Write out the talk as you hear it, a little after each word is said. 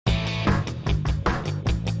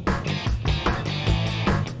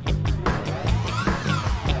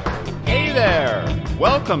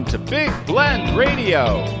Welcome to Big Blend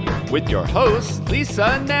Radio with your hosts, Lisa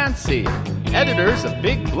and Nancy, editors of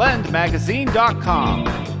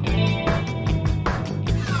BigBlendMagazine.com.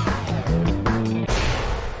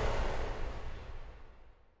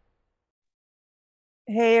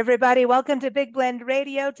 Hey, everybody. Welcome to Big Blend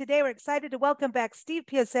Radio. Today, we're excited to welcome back Steve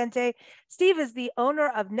Piacente. Steve is the owner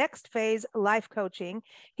of Next Phase Life Coaching.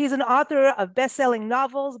 He's an author of best-selling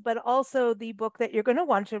novels, but also the book that you're going to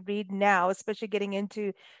want to read now, especially getting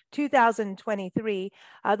into 2023.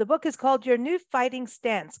 The book is called Your New Fighting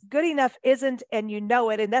Stance. Good enough isn't, and you know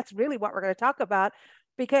it. And that's really what we're going to talk about,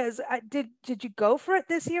 because did you go for it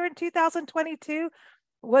this year in 2022?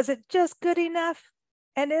 Was it just good enough?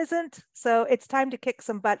 And isn't. So it's time to kick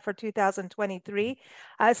some butt for 2023.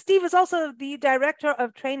 Steve is also the director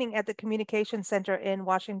of training at the Communication Center in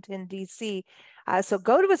Washington, D.C. So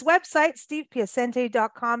go to his website,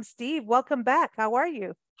 stevepiacente.com. Steve, welcome back. How are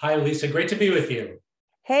you? Hi, Lisa. Great to be with you.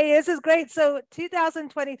 Hey, this is great. So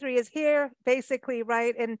 2023 is here, basically,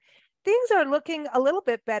 right? And things are looking a little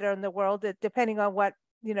bit better in the world, depending on what,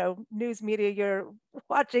 news media you're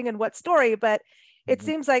watching and what story. But it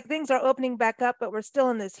seems like things are opening back up, but we're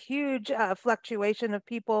still in this huge fluctuation of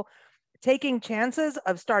people taking chances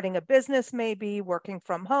of starting a business, maybe working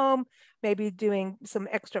from home, maybe doing some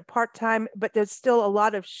extra part-time, but there's still a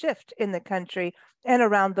lot of shift in the country and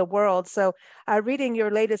around the world. So reading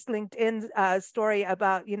your latest LinkedIn story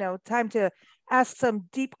about, time to ask some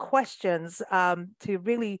deep questions to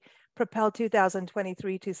really propel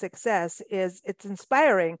 2023 to success it's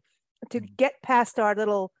inspiring to get past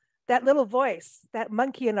that little voice, that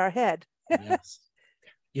monkey in our head. Yes.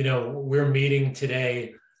 We're meeting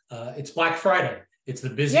today. It's Black Friday. It's the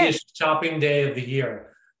busiest shopping day of the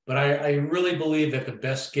year. But I really believe that the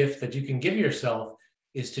best gift that you can give yourself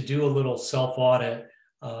is to do a little self-audit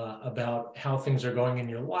about how things are going in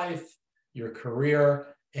your life, your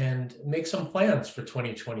career, and make some plans for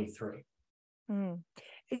 2023.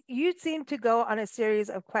 You seem to go on a series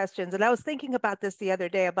of questions. And I was thinking about this the other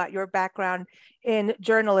day about your background in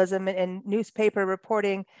journalism and newspaper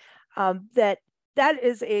reporting, that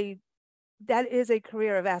is a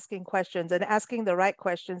career of asking questions and asking the right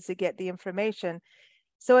questions to get the information.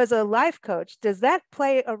 So as a life coach, does that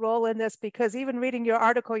play a role in this? Because even reading your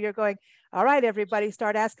article, you're going, all right, everybody,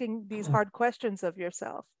 start asking these hard questions of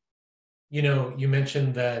yourself. You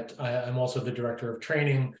mentioned that I'm also the director of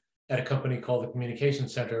training at a company called the Communication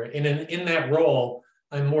Center. And in that role,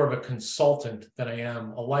 I'm more of a consultant than I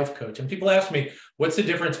am a life coach. And people ask me, what's the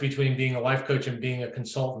difference between being a life coach and being a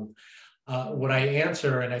consultant? What I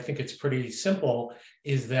answer, and I think it's pretty simple,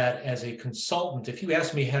 is that as a consultant, if you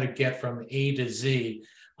ask me how to get from A to Z,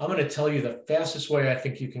 I'm going to tell you the fastest way I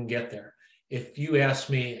think you can get there. If you ask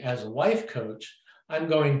me as a life coach, I'm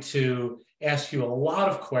going to ask you a lot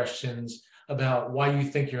of questions about why you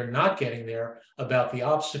think you're not getting there, about the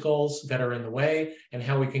obstacles that are in the way, and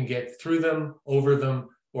how we can get through them, over them,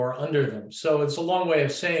 or under them. So it's a long way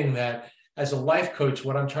of saying that as a life coach,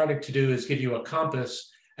 what I'm trying to do is give you a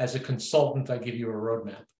compass. As a consultant, I give you a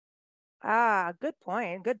roadmap. Good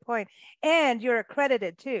point. Good point. And you're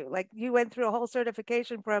accredited too. Like you went through a whole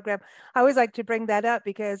certification program. I always like to bring that up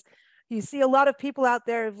because you see a lot of people out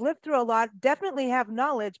there who've lived through a lot, definitely have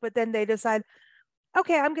knowledge, but then they decide,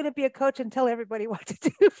 okay, I'm going to be a coach and tell everybody what to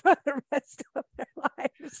do for the rest of their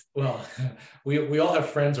lives. Well, we all have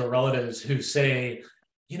friends or relatives who say,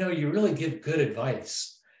 you really give good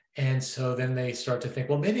advice. And so then they start to think,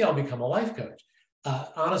 well, maybe I'll become a life coach.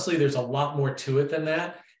 Honestly, there's a lot more to it than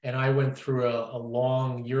that. And I went through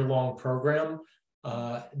a year-long program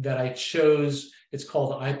that I chose. It's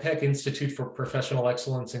called IPEC, Institute for Professional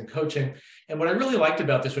Excellence in Coaching. And what I really liked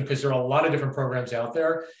about this one, because there are a lot of different programs out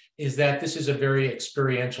there, is that this is a very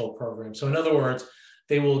experiential program. So in other words,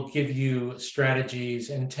 they will give you strategies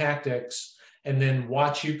and tactics and then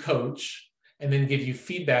watch you coach and then give you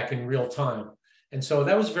feedback in real time. And so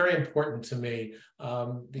that was very important to me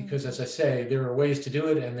because, as I say, there are ways to do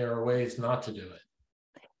it and there are ways not to do it.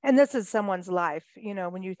 And this is someone's life.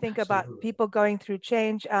 When you think about people going through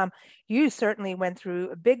change, you certainly went through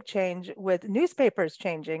a big change with newspapers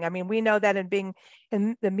changing. I mean, we know that in being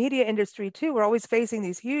in the media industry too, we're always facing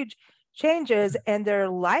these huge changes and they're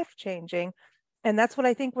life changing. And that's what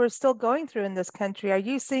I think we're still going through in this country. Are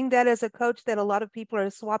you seeing that as a coach, that a lot of people are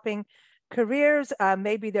swapping careers?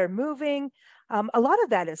 Maybe they're moving. A lot of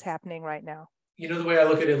that is happening right now. The way I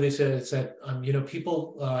look at it, Lisa, is that,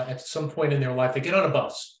 people at some point in their life, they get on a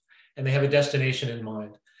bus and they have a destination in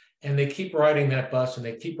mind and they keep riding that bus and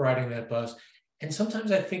they keep riding that bus. And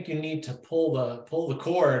sometimes I think you need to pull the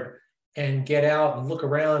cord and get out and look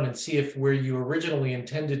around and see if where you originally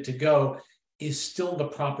intended to go is still the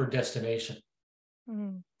proper destination.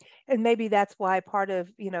 Mm. And maybe that's why part of,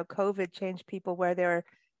 COVID changed people where they're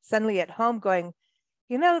suddenly at home going,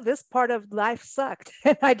 this part of life sucked.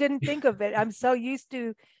 And I didn't think of it. I'm so used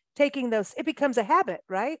to taking those, it becomes a habit,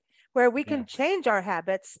 right? Where we can change our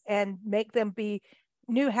habits and make them be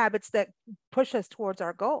new habits that push us towards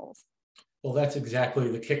our goals. Well, that's exactly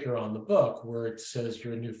the kicker on the book, where it says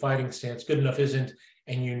your new fighting stance, good enough isn't,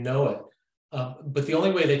 and you know it. But the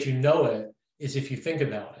only way that you know it is if you think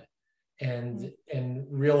about it and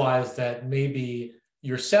realize that maybe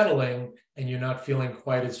you're settling and you're not feeling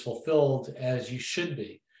quite as fulfilled as you should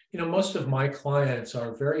be. Most of my clients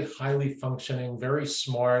are very highly functioning, very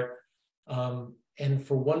smart. And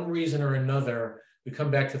for one reason or another, we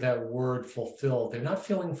come back to that word fulfilled. They're not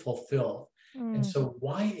feeling fulfilled. And so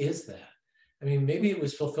why is that? I mean, maybe it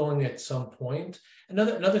was fulfilling at some point.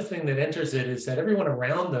 Another thing that enters it is that everyone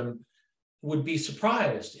around them would be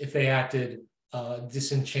surprised if they acted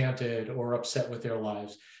disenchanted or upset with their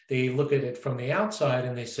lives. They look at it from the outside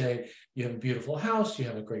and they say, you have a beautiful house, you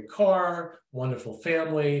have a great car, wonderful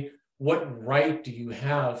family. What right do you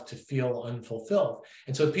have to feel unfulfilled?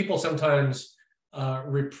 And so people sometimes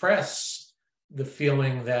repress the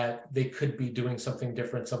feeling that they could be doing something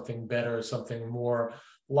different, something better, something more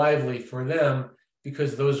lively for them,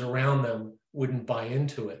 because those around them wouldn't buy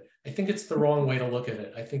into it. I think it's the wrong way to look at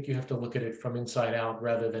it. I think you have to look at it from inside out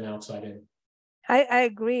rather than outside in. I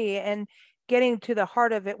agree. And getting to the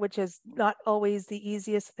heart of it, which is not always the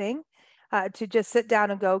easiest thing, to just sit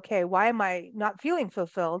down and go, okay, why am I not feeling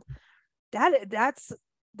fulfilled? That's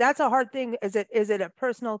a hard thing. Is it a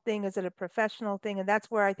personal thing? Is it a professional thing? And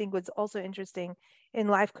that's where I think what's also interesting in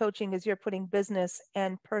life coaching is you're putting business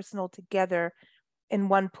and personal together in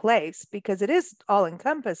one place, because it is all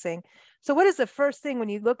encompassing. So what is the first thing when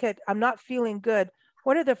you look at, I'm not feeling good,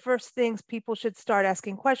 what are the first things people should start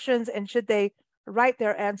asking questions, and should they write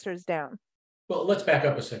their answers down? Well, let's back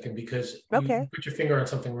up a second, because you put your finger on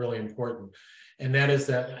something really important. And that is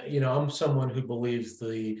that, I'm someone who believes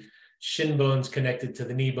the shin bone's connected to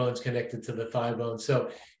the knee bone's connected to the thigh bone.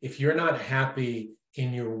 So if you're not happy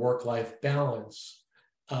in your work-life balance,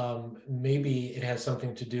 maybe it has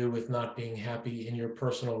something to do with not being happy in your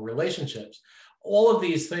personal relationships. All of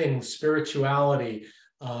these things, spirituality,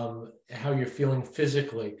 how you're feeling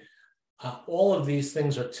physically, all of these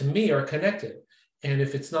things to me are connected. And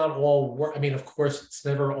if it's not all work, I mean, of course, it's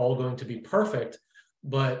never all going to be perfect,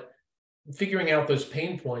 but figuring out those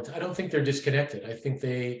pain points, I don't think they're disconnected. I think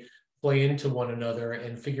they play into one another,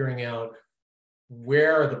 and figuring out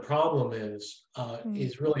where the problem is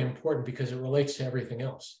really important, because it relates to everything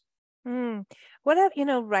else. What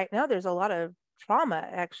right now there's a lot of trauma,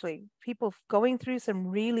 actually, people going through some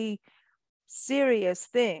really serious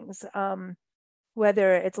things,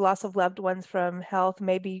 whether it's loss of loved ones from health,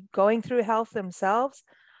 maybe going through health themselves.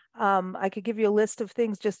 I could give you a list of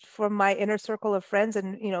things just from my inner circle of friends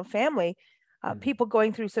and family, people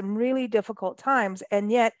going through some really difficult times,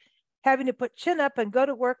 and yet having to put chin up and go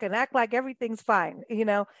to work and act like everything's fine,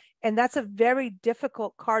 and that's a very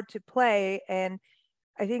difficult card to play. And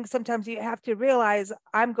I think sometimes you have to realize,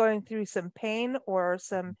 I'm going through some pain or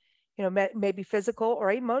some, maybe physical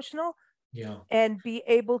or emotional, and be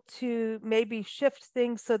able to maybe shift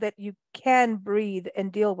things so that you can breathe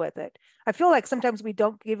and deal with it. I feel like sometimes we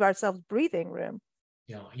don't give ourselves breathing room.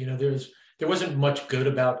 Yeah, there wasn't much good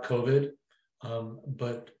about COVID,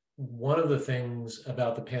 but one of the things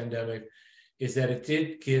about the pandemic is that it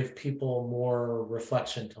did give people more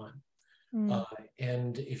reflection time.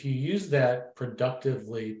 And if you use that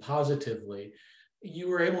productively, positively, you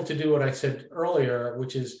were able to do what I said earlier,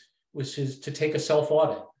 which is to take a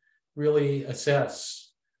self-audit, really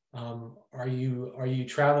assess, are you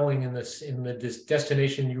traveling in this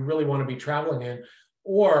destination you really want to be traveling in,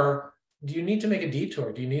 or do you need to make a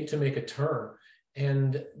detour? Do you need to make a turn?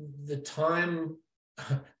 And the time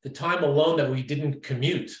alone that we didn't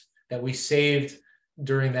commute, that we saved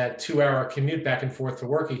during that 2-hour commute back and forth to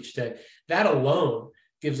work each day, that alone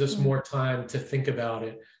gives us more time to think about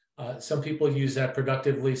it. Some people use that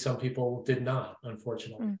productively, some people did not,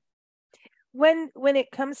 unfortunately. When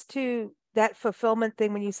it comes to that fulfillment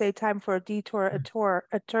thing, when you say time for a detour,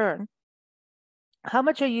 a turn, how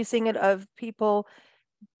much are you seeing it of people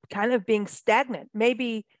kind of being stagnant,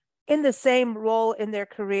 maybe in the same role in their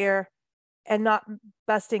career and not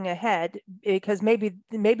busting ahead, because maybe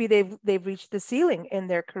they've reached the ceiling in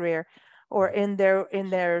their career or in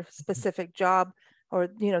their specific job, or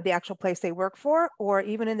the actual place they work for, or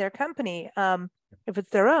even in their company, if it's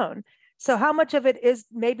their own. So how much of it is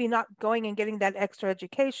maybe not going and getting that extra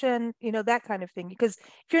education, that kind of thing? Because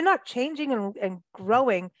if you're not changing and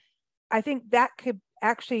growing, I think that could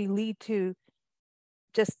actually lead to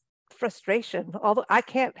just frustration. Although I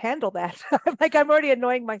can't handle that. I'm like, I'm already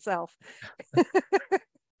annoying myself.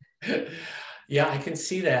 Yeah, I can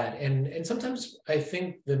see that. And sometimes I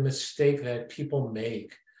think the mistake that people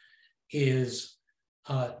make is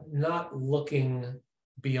not looking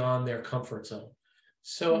beyond their comfort zone.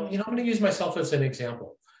 So, I'm going to use myself as an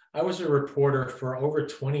example. I was a reporter for over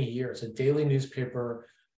 20 years, a daily newspaper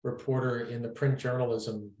reporter in the print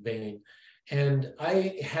journalism vein. And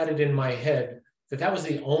I had it in my head that that was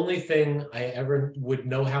the only thing I ever would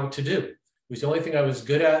know how to do. It was the only thing I was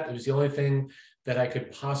good at. It was the only thing that I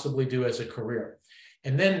could possibly do as a career.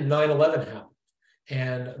 And then 9/11 happened,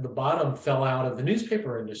 and the bottom fell out of the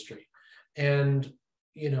newspaper industry. And,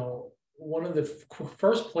 one of the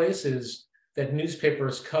first places that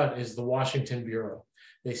newspapers cut is the Washington Bureau.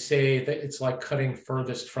 They say that it's like cutting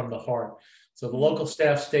furthest from the heart. So the local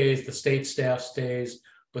staff stays, the state staff stays,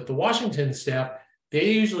 but the Washington staff, they're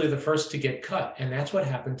usually the first to get cut. And that's what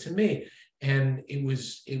happened to me. And it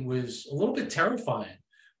was a little bit terrifying.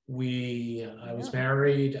 I was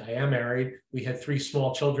married, I am married. We had 3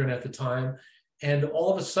 small children at the time. And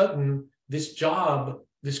all of a sudden, this job,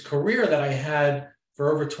 this career that I had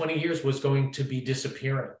for over 20 years was going to be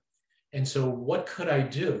disappearing. And so what could I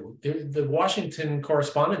do? The Washington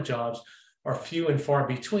correspondent jobs are few and far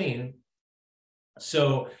between.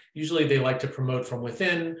 So usually they like to promote from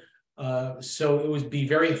within. So it would be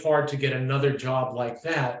very hard to get another job like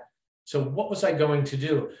that. So what was I going to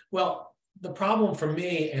do? Well, the problem for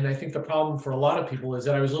me, and I think the problem for a lot of people, is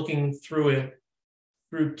that I was looking through it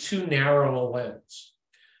through too narrow a lens.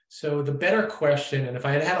 So the better question, and if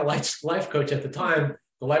I had had a life coach at the time,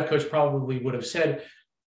 the life coach probably would have said,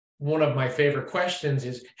 one of my favorite questions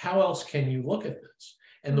is, how else can you look at this?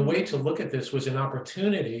 And the way to look at this was an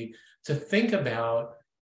opportunity to think about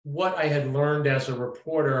what I had learned as a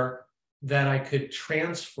reporter that I could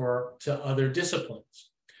transfer to other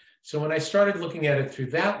disciplines. So when I started looking at it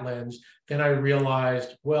through that lens, then I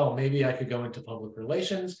realized, well, maybe I could go into public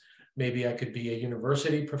relations, maybe I could be a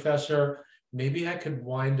university professor, maybe I could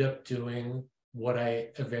wind up doing what I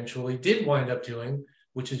eventually did wind up doing,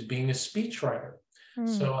 which is being a speechwriter.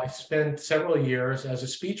 So I spent several years as a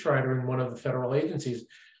speechwriter in one of the federal agencies.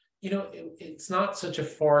 It's not such a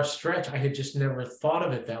far stretch. I had just never thought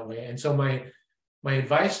of it that way. And so my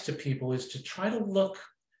advice to people is to try to look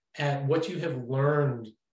at what you have learned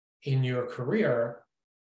in your career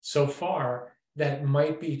so far that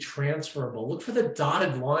might be transferable. Look for the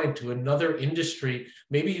dotted line to another industry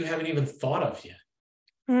maybe you haven't even thought of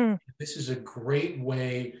yet. This is a great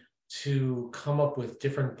way to come up with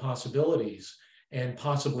different possibilities and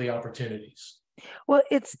possibly opportunities. Well,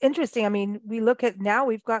 it's interesting. I mean, we look at now,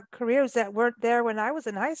 we've got careers that weren't there when I was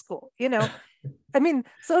in high school. I mean,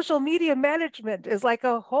 social media management is like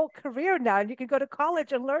a whole career now, and you can go to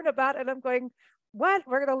college and learn about it. And I'm going, what?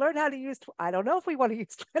 We're going to learn how to use, I don't know if we want to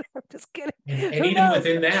use Twitter. I'm just kidding. And even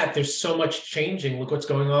within that, there's so much changing. Look what's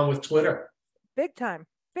going on with Twitter. Big time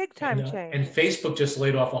change. And Facebook just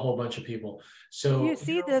laid off a whole bunch of people. So you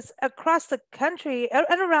see this across the country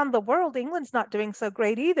and around the world. England's not doing so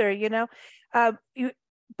great either,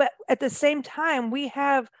 but at the same time, we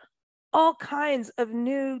have all kinds of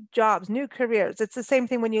new jobs, new careers. It's the same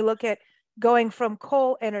thing when you look at going from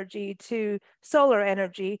coal energy to solar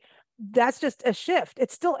energy. That's just a shift.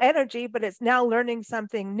 It's still energy, but it's now learning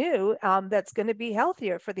something new that's going to be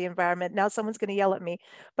healthier for the environment. Now someone's going to yell at me,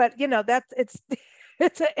 but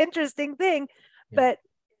it's an interesting thing. But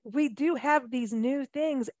we do have these new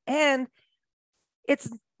things, and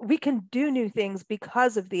we can do new things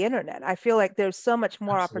because of the internet. I feel like there's so much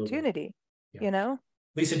more opportunity,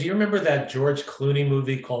 Lisa, do you remember that George Clooney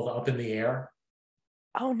movie called Up in the Air?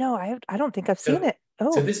 Oh, no, I don't think I've seen it.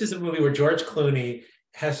 Oh. So this is a movie where George Clooney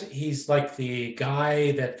he's like the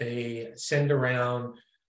guy that they send around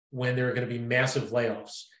when there are going to be massive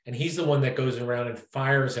layoffs. And he's the one that goes around and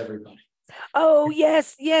fires everybody. Oh,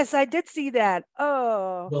 yes, I did see that.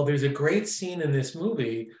 Oh. Well, there's a great scene in this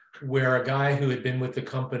movie where a guy who had been with the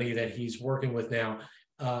company that he's working with now,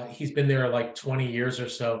 he's been there like 20 years or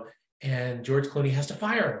so, and George Clooney has to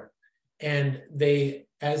fire him. And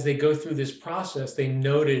as they go through this process, they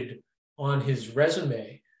noted on his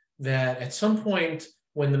resume that at some point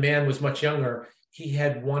when the man was much younger, he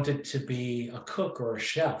had wanted to be a cook or a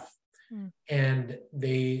chef. And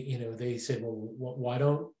they said, well, why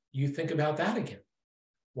don't you think about that again?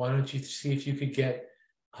 Why don't you see if you could get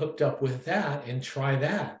hooked up with that and try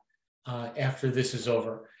that after this is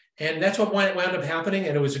over? And that's what wound up happening.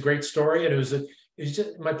 And it was a great story. And it was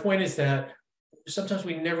just, my point is that sometimes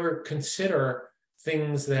we never consider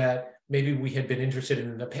things that maybe we had been interested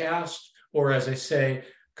in the past, or as I say,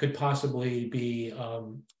 could possibly be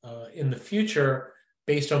in the future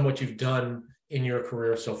based on what you've done in your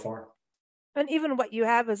career so far. And even what you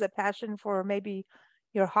have as a passion for maybe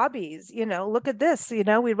your hobbies, look at this,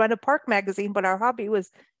 we run a park magazine, but our hobby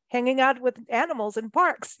was hanging out with animals in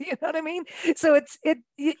parks. You know what I mean? So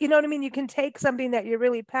you know what I mean? You can take something that you're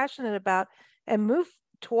really passionate about and move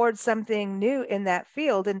towards something new in that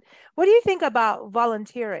field. And what do you think about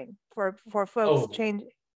volunteering for folks change?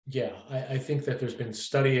 Yeah, I think that there's been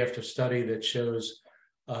study after study that shows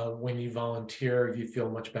when you volunteer, you feel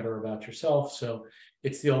much better about yourself. So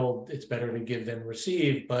it's it's better to give than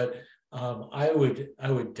receive. But I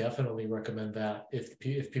would definitely recommend that if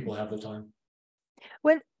people have the time.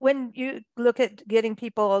 When you look at getting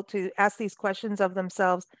people to ask these questions of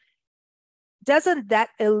themselves, doesn't that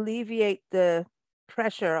alleviate the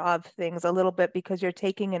pressure of things a little bit, because you're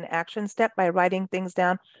taking an action step by writing things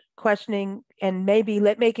down, questioning, and maybe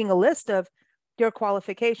making a list of your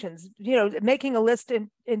qualifications, making a list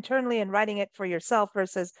internally and writing it for yourself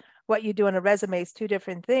versus what you do on a resume is two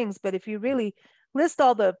different things. But if you really list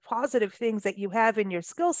all the positive things that you have in your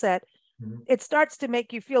skill set, it starts to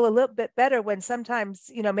make you feel a little bit better when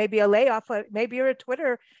sometimes, maybe a layoff, maybe you're a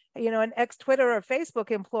Twitter, an ex-Twitter or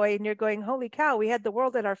Facebook employee, and you're going, holy cow, we had the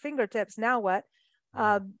world at our fingertips. Now what?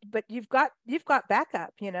 But you've got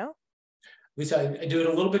backup, Lisa, I do it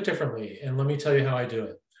a little bit differently. And let me tell you how I do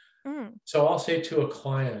it. So I'll say to a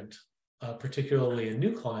client, particularly a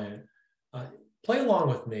new client, play along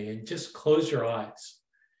with me and just close your eyes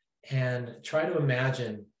and try to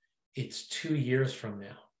imagine it's 2 years from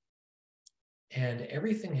now. And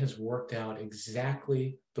everything has worked out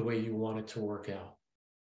exactly the way you want it to work out.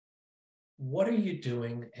 What are you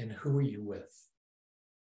doing and who are you with?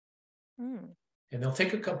 And they'll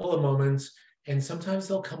take a couple of moments, and sometimes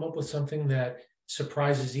they'll come up with something that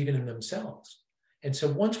surprises even in themselves. And so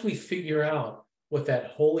once we figure out what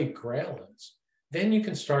that holy grail is, then you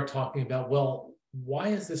can start talking about, well, why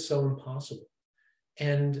is this so impossible?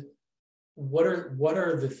 And what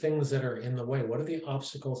are the things that are in the way? What are the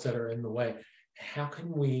obstacles that are in the way? How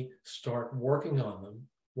can we start working on them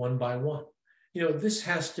one by one? This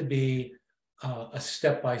has to be a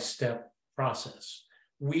step-by-step process.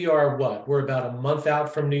 We're about a month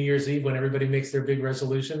out from New Year's Eve when everybody makes their big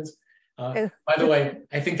resolutions. By the way,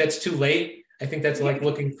 I think that's too late. I think that's like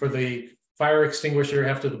looking for the fire extinguisher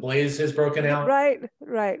after the blaze has broken out.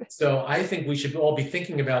 Right. So I think we should all be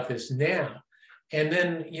thinking about this now. And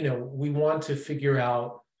then, we want to figure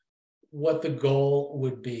out what the goal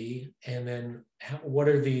would be, and then what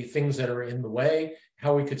are the things that are in the way,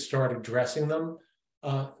 how we could start addressing them.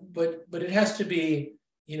 But it has to be,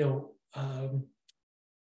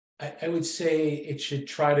 I would say it should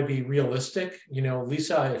try to be realistic.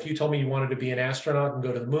 Lisa, if you told me you wanted to be an astronaut and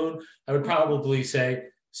go to the moon, I would probably say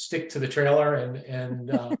stick to the trailer, and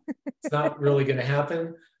it's not really going to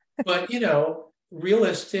happen. But,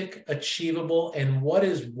 realistic, achievable, and what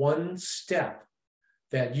is one step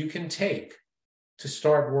that you can take to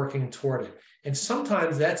start working toward it. And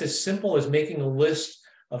sometimes that's as simple as making a list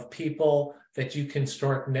of people that you can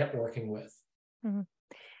start networking with.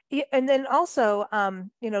 Yeah, and then also,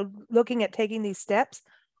 looking at taking these steps,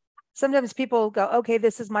 sometimes people go, okay,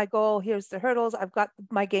 this is my goal. Here's the hurdles. I've got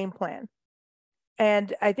my game plan.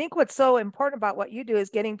 And I think what's so important about what you do is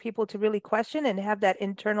getting people to really question and have that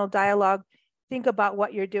internal dialogue, think about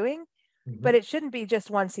what you're doing. But it shouldn't be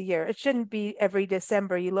just once a year. It shouldn't be every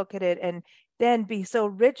December you look at it and then be so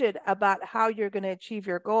rigid about how you're going to achieve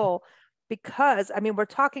your goal. Because, we're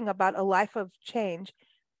talking about a life of change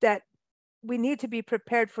that we need to be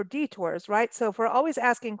prepared for detours, right? So if we're always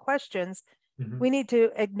asking questions, we need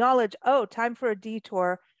to acknowledge, time for a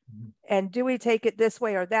detour. And do we take it this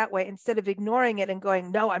way or that way, instead of ignoring it and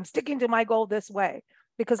going, no, I'm sticking to my goal this way,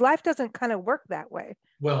 because life doesn't kind of work that way.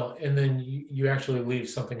 Well, and then you actually leave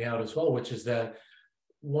something out as well, which is that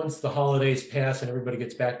once the holidays pass and everybody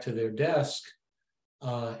gets back to their desk,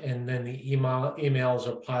 and then the emails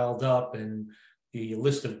are piled up and the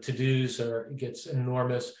list of to-dos gets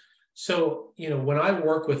enormous. So, when I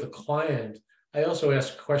work with a client, I also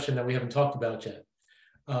ask a question that we haven't talked about yet.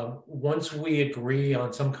 Once we agree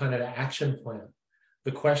on some kind of action plan,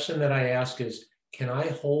 the question that I ask is, can I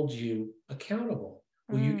hold you accountable?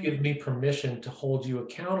 Will you give me permission to hold you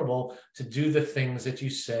accountable to do the things that you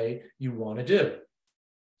say you want to do?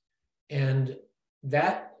 And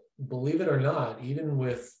that, believe it or not, even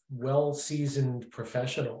with well-seasoned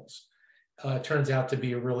professionals, turns out to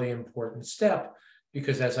be a really important step,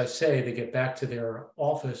 because as I say, they get back to their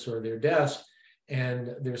office or their desk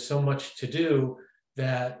and there's so much to do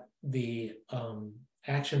that the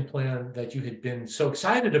action plan that you had been so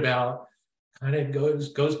excited about kind of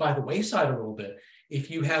goes by the wayside a little bit. If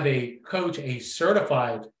you have a coach, a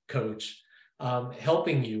certified coach,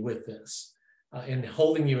 helping you with this and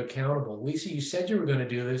holding you accountable. Lisa, you said you were going to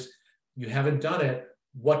do this. You haven't done it.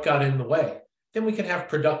 What got in the way? Then we can have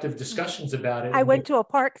productive discussions about it. I went to a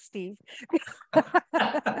park, Steve.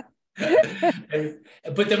 But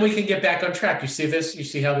then we can get back on track. You see this? You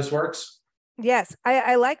see how this works? Yes,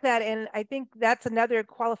 I like that. And I think that's another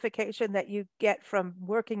qualification that you get from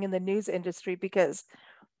working in the news industry, because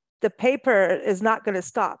the paper is not going to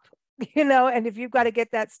stop, and if you've got to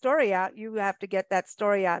get that story out, you have to get that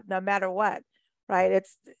story out no matter what, right?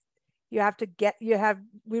 We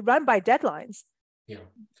run by deadlines. Yeah.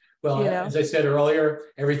 Well, as I said earlier,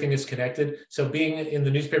 everything is connected. So being in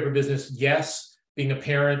the newspaper business, yes, being a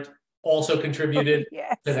parent also contributed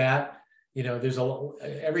to that. There's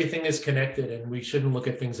everything is connected, and we shouldn't look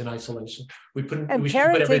at things in isolation. We should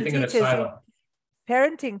put everything in a silo.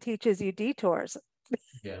 Parenting teaches you detours.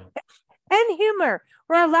 Yeah. And humor.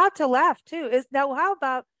 We're allowed to laugh too. Now, how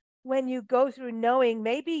about when you go through knowing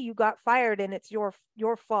maybe you got fired and it's your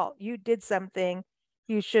fault? You did something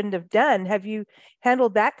you shouldn't have done. Have you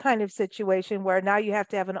handled that kind of situation where now you have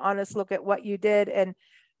to have an honest look at what you did and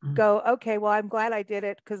go, okay, well, I'm glad I did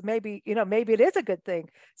it, because maybe it is a good thing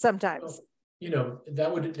sometimes. Well,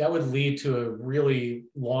 that would lead to a really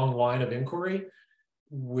long line of inquiry,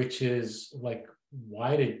 which is like,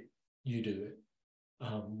 why did you do it?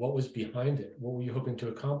 What was behind it? What were you hoping to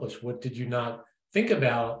accomplish? What did you not think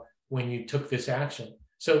about when you took this action?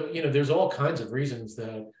 So, there's all kinds of reasons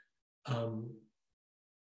that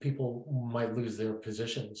people might lose their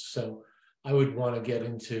positions. So I would want to get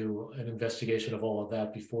into an investigation of all of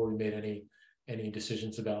that before we made any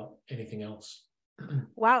decisions about anything else.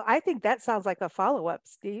 Wow, I think that sounds like a follow-up,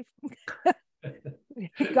 Steve.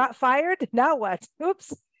 Got fired? Now what?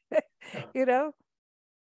 Oops.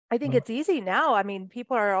 I think it's easy now. I mean,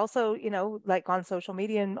 people are also, like on social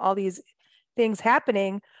media and all these things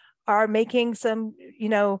happening, are making some,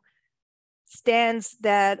 stands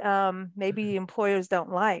that maybe employers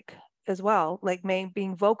don't like as well, like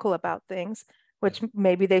being vocal about things, which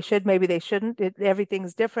maybe they should, maybe they shouldn't.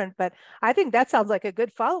 Everything's different, but I think that sounds like a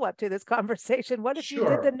good follow-up to this conversation. What if you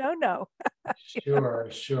did the no-no? Sure.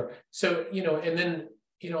 So, and then,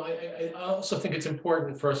 I also think it's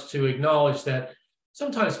important for us to acknowledge that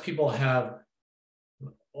sometimes people have,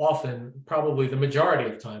 often, probably the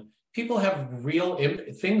majority of time, people have real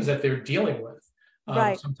things that they're dealing with.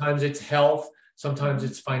 Right. Sometimes it's health, sometimes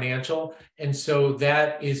it's financial. And so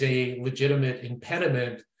that is a legitimate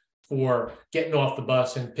impediment for getting off the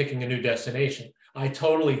bus and picking a new destination. I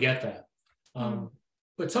totally get that.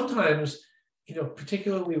 But sometimes,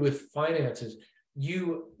 particularly with finances,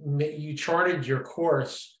 you charted your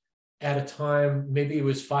course at a time, maybe it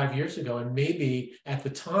was 5 years ago, and maybe at the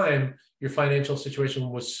time your financial situation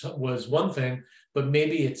was one thing, but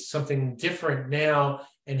maybe it's something different now.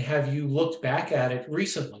 And have you looked back at it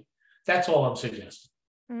recently? That's all I'm suggesting.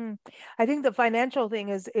 I think the financial thing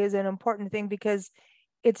is an important thing, because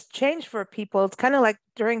it's changed for people. It's kind of like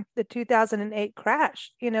during the 2008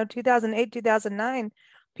 crash, 2008, 2009,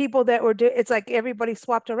 people that were it's like everybody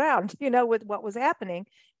swapped around, with what was happening,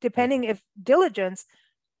 depending if diligence.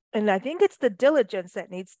 And I think it's the diligence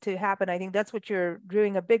that needs to happen. I think that's what you're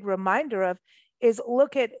doing a big reminder of, is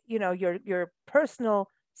look at, your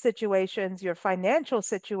personal situations, your financial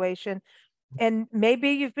situation. And maybe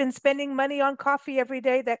you've been spending money on coffee every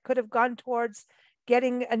day that could have gone towards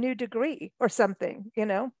getting a new degree or something.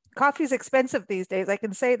 Coffee's expensive these days. I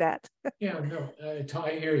can say that. Yeah, no,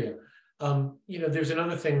 I hear you. There's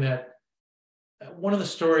another thing that one of the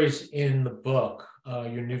stories in the book,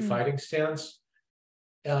 Your New Fighting Stance,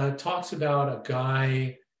 talks about a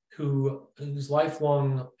guy whose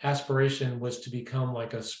lifelong aspiration was to become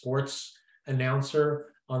like a sports announcer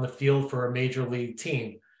on the field for a major league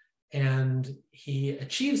team. And he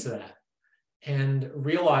achieves that and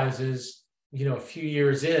realizes, a few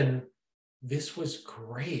years in, this was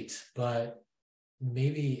great, but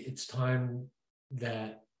maybe it's time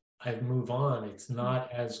that I move on. It's not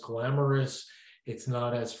as glamorous. It's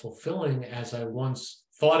not as fulfilling as I once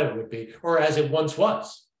thought it would be, or as it once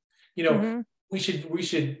was. We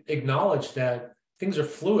should acknowledge that things are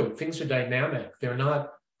fluid, things are dynamic. They're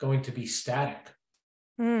not going to be static.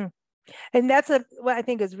 And that's what I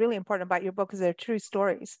think is really important about your book, is they're true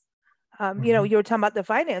stories. You were talking about the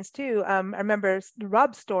finance too. I remember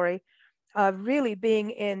Rob's story of really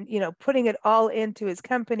being in, putting it all into his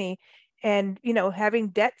company, and, having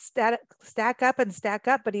debt stack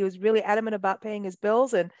up, but he was really adamant about paying his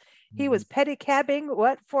bills, and he was pedicabbing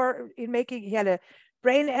he had a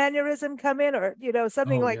brain aneurysm come in, or,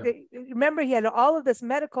 something remember, he had all of this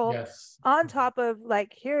medical on top of,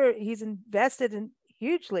 like, here he's invested in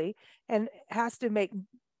hugely and has to make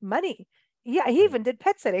money, Yeah, he even did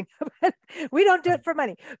pet sitting. We don't do it for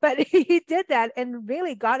money, but he did that and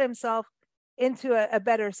really got himself into a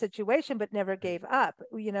better situation, but never gave up,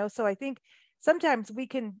 So I think sometimes we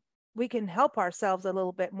can help ourselves a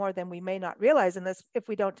little bit more than we may not realize in this if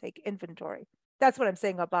we don't take inventory. That's what I'm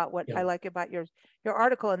saying about what I like about your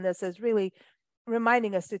article in this, is really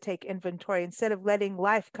reminding us to take inventory instead of letting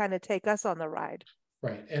life kind of take us on the ride.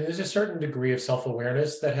 Right. And there's a certain degree of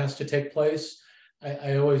self-awareness that has to take place.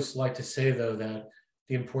 I always like to say, though, that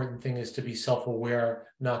the important thing is to be self-aware,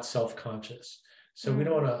 not self-conscious. So we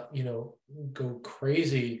don't want to, go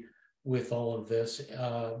crazy with all of this,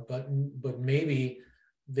 but maybe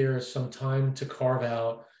there's some time to carve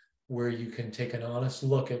out where you can take an honest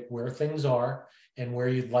look at where things are and where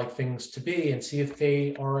you'd like things to be and see if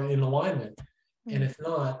they are in alignment. And if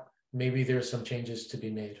not, maybe there's some changes to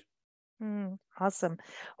be made. Awesome.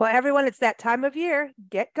 Well, everyone, it's that time of year.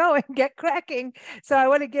 Get going, get cracking. So I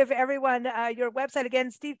want to give everyone your website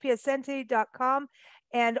again, stevepiacente.com.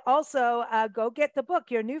 And also go get the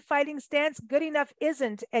book, Your New Fighting Stance, Good Enough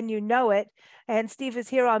Isn't, and You Know It. And Steve is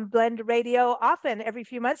here on Blend Radio often. Every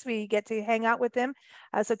few months we get to hang out with him.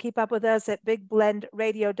 So keep up with us at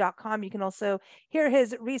bigblendradio.com. You can also hear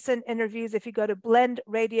his recent interviews if you go to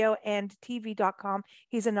blendradioandtv.com.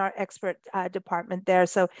 He's in our expert department there.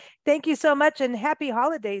 So thank you so much and happy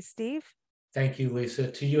holidays, Steve. Thank you,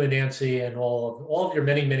 Lisa, to you and Nancy and all of your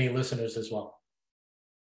many, many listeners as well.